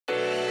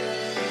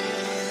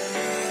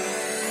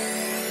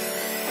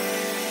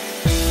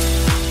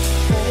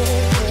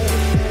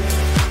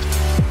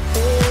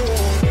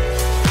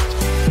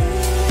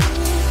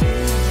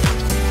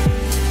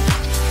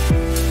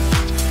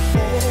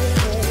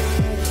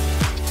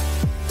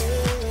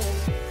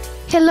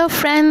Hello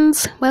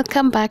friends,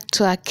 welcome back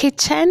to our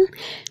kitchen.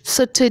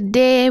 So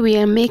today we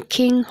are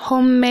making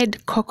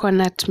homemade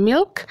coconut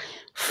milk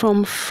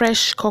from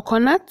fresh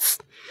coconuts,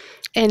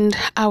 and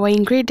our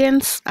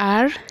ingredients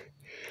are,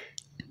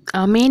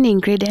 our main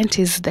ingredient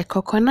is the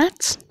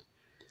coconut.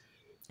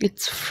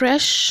 It's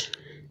fresh.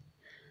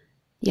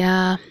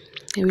 Yeah,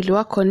 we will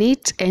work on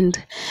it, and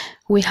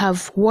we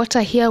have water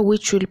here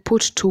which we'll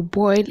put to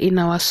boil in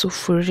our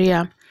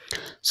sufuria.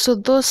 So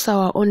those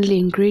are our only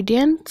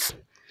ingredients.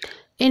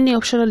 Any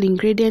optional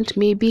ingredient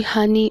may be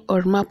honey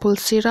or maple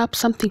syrup,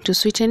 something to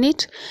sweeten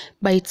it,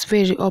 but it's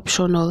very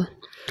optional.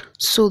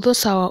 So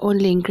those are our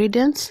only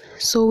ingredients.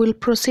 So we'll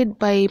proceed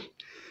by,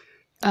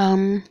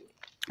 we'll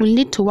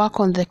need to work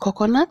on the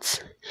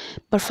coconuts.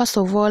 But first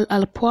of all,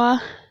 I'll pour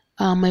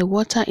my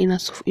water in a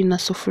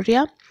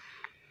sufuria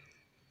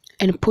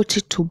and put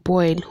it to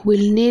boil.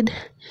 We'll need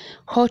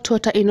hot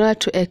water in order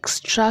to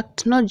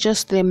extract not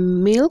just the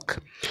milk,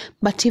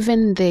 but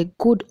even the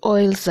good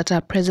oils that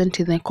are present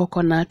in the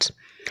coconut.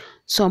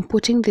 So I'm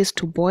putting this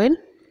to boil.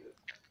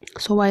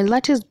 So while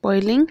that is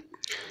boiling,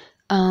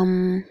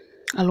 I'll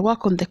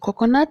work on the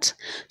coconut.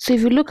 So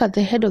if you look at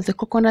the head of the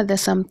coconut, there's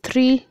some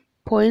 3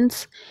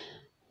 points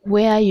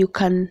where you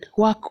can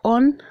work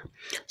on.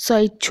 So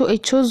I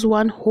chose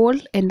one hole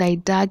and I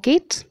dug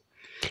it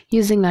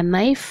using a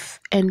knife,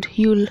 and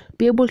you'll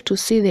be able to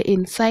see the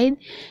inside,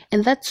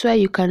 and that's where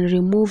you can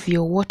remove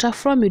your water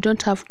from. You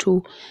don't have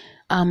to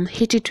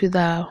hit it with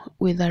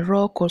a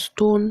rock or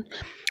stone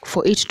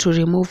for it to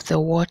remove the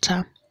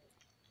water.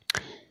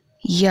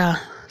 Yeah,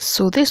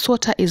 so this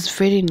water is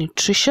very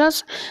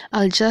nutritious.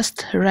 I'll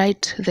just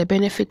write the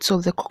benefits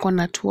of the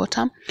coconut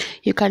water.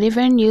 You can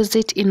even use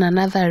it in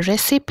another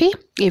recipe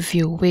if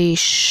you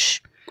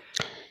wish.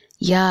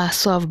 Yeah,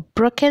 so I've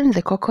broken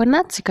the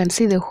coconuts. You can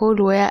see the hole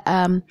where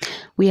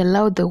we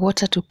allowed the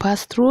water to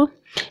pass through,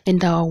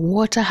 and our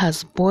water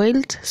has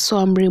boiled. So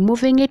I'm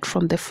removing it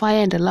from the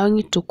fire and allowing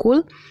it to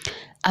cool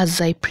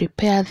as I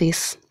prepare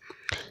this.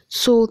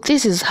 So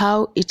this is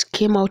how it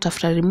came out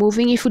after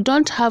removing. If you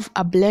don't have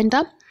a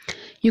blender,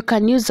 you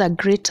can use a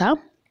grater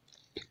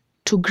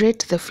to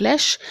grate the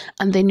flesh,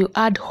 and then you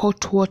add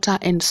hot water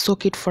and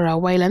soak it for a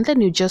while, and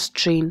then you just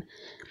strain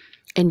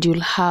and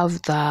you'll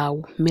have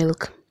the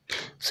milk.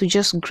 So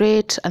just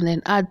grate and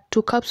then add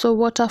 2 cups of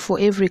water for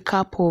every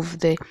cup of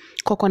the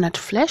coconut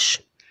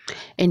flesh,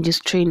 and you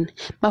strain.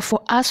 But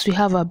for us, we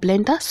have a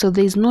blender, so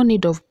there is no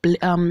need of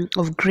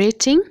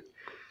grating.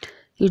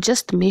 You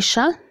just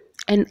measure,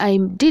 and I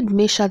did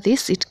measure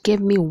this. It gave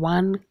me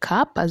 1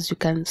 cup, as you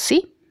can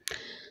see.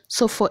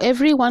 So for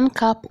every 1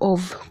 cup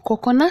of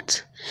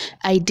coconut,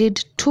 I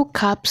did 2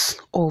 cups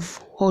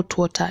of hot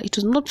water. It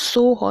was not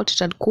so hot, it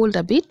had cooled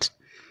a bit.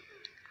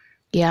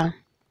 Yeah.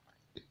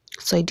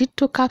 So I did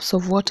 2 cups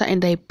of water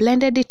and I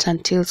blended it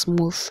until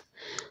smooth.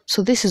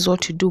 So this is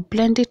what you do: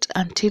 blend it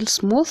until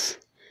smooth,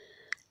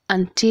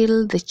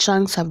 until the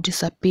chunks have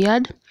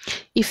disappeared.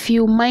 If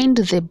you mind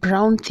the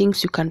brown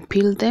things, you can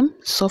peel them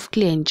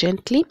softly and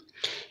gently.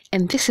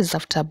 And this is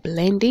after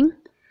blending.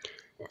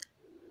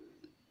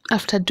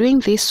 After doing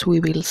this,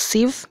 we will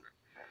sieve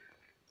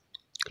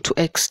to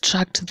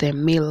extract the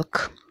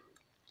milk.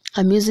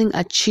 I'm using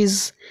a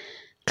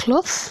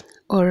cheesecloth,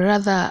 or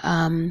rather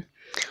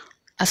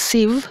a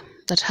sieve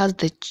that has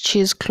the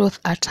cheesecloth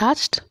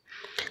attached,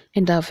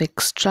 and I've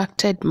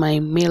extracted my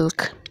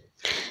milk.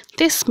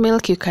 This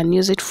milk, you can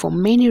use it for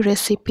many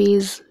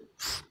recipes,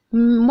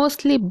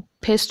 mostly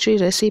pastry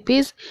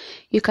recipes.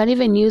 You can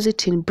even use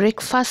it in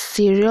breakfast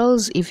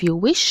cereals if you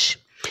wish.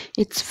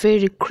 It's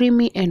very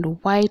creamy and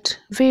white,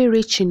 very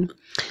rich in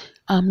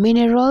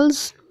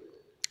minerals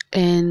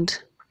and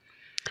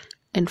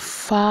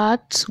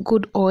fat,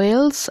 good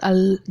oils.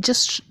 I'll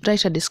just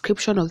write a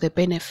description of the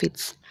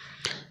benefits.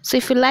 So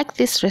if you like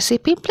this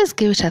recipe, please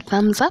give it a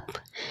thumbs up.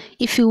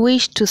 If you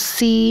wish to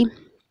see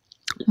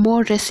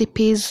more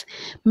recipes,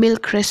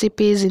 milk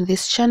recipes in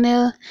this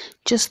channel,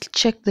 just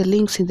check the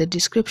links in the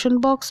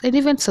description box, and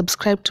even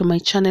subscribe to my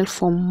channel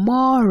for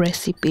more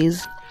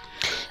recipes.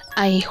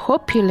 I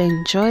hope you'll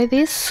enjoy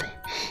this.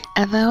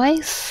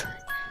 Otherwise,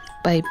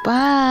 bye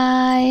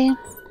bye.